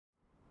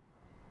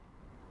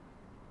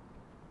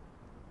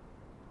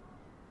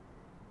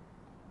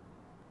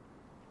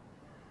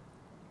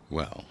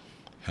Well,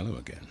 hello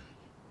again.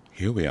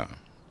 Here we are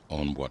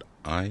on what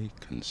I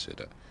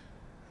consider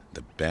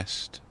the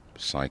best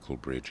cycle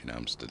bridge in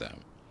Amsterdam.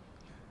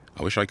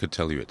 I wish I could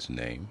tell you its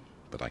name,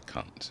 but I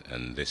can't.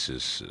 And this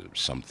is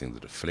something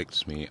that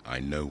afflicts me. I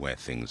know where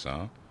things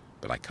are,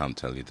 but I can't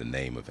tell you the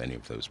name of any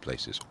of those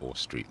places or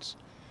streets.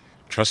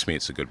 Trust me,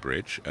 it's a good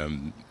bridge.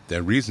 There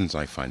are reasons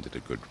I find it a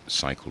good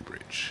cycle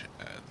bridge.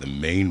 The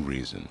main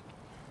reason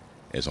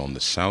is on the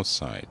south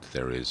side.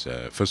 There is,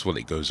 first of all,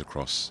 it goes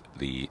across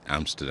the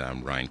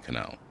Amsterdam-Rhine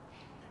Canal,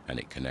 and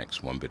it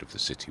connects one bit of the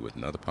city with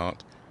another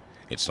part.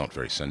 It's not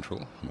very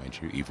central, mind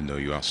you, even though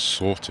you are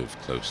sort of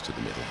close to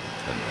the middle.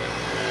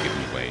 And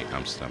given away,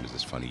 Amsterdam is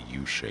this funny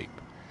U shape.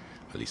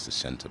 At least the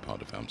center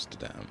part of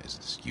Amsterdam is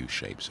this U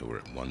shape, so we're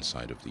at one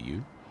side of the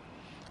U.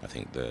 I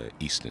think the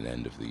eastern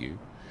end of the U.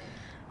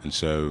 And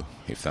so,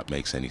 if that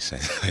makes any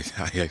sense,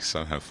 I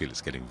somehow feel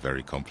it's getting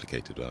very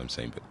complicated what I'm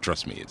saying, but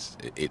trust me,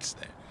 it's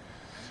there.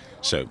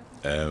 So,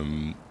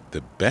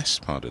 the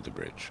best part of the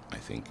bridge, I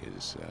think,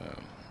 is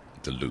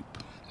the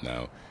loop.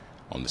 Now,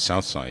 on the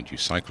south side, you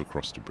cycle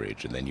across the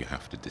bridge and then you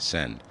have to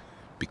descend.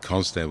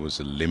 Because there was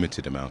a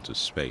limited amount of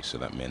space, so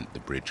that meant the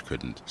bridge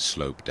couldn't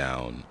slope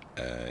down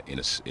in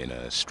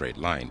a straight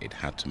line. It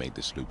had to make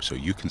this loop. So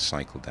you can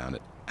cycle down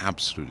at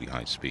absolutely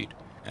high speed.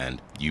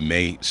 And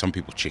some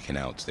people chicken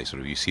out.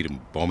 You see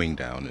them bombing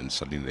down and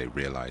suddenly they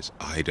realize,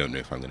 I don't know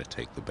if I'm going to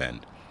take the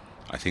bend.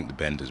 I think the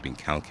bend has been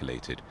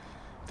calculated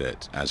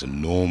that as a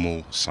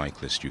normal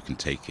cyclist you can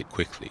take it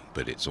quickly,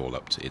 but it's all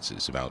up to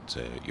it's about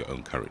your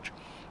own courage.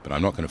 But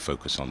I'm not going to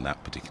focus on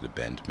that particular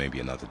bend. Maybe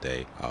another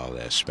day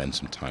I'll spend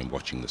some time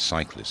watching the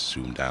cyclists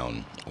zoom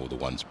down or the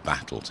ones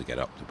battle to get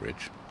up the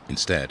bridge.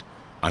 Instead,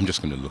 I'm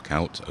just going to look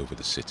out over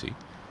the city.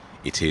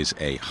 It is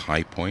a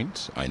high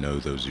point. I know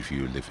those of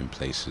you who live in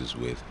places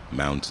with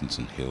mountains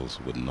and hills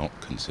would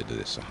not consider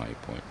this a high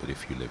point, but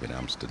if you live in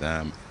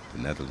Amsterdam,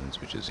 the Netherlands,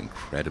 which is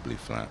incredibly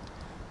flat,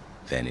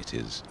 then it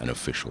is an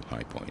official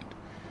high point.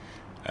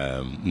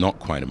 Not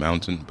quite a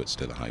mountain, but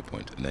still a high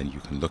point. And then you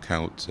can look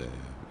out,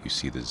 you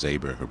see the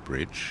Zeebrugge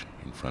Bridge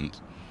in front,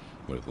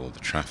 with all the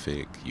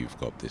traffic. You've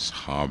got this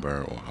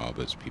harbour, or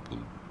harbours, people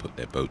put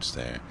their boats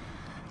there.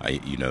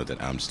 You know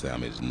that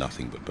Amsterdam is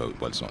nothing but boats.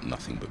 Well, it's not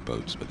nothing but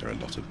boats, but there are a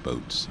lot of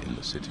boats in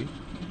the city.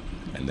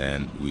 And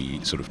then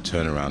we sort of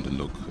turn around and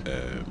look,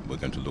 we're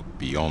going to look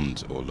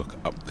beyond, or look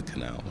up the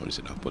canal, or is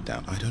it up or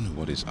down? I don't know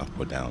what is up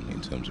or down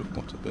in terms of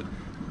water, but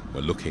we're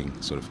looking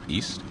sort of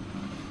east,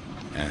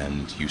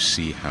 and you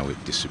see how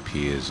it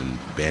disappears and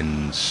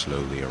bends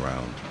slowly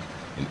around.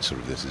 And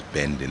sort of there's this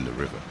bend in the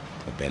river,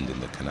 a bend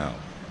in the canal.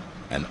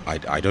 And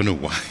I don't know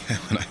why,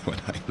 when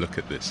I look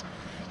at this,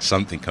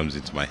 something comes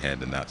into my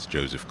head, and that's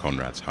Joseph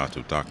Conrad's Heart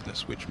of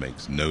Darkness, which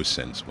makes no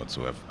sense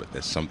whatsoever. But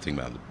there's something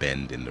about the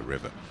bend in the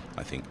river.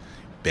 I think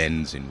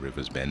bends in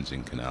rivers, bends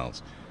in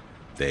canals,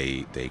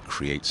 they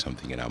create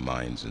something in our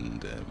minds,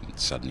 and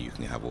suddenly you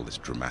can have all this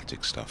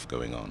dramatic stuff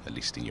going on, at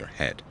least in your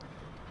head.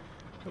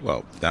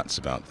 Well, that's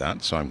about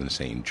that, so I'm going to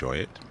say enjoy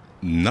it.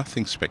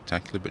 Nothing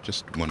spectacular, but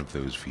just one of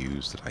those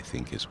views that I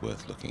think is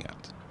worth looking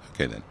at.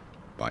 Okay then,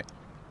 bye.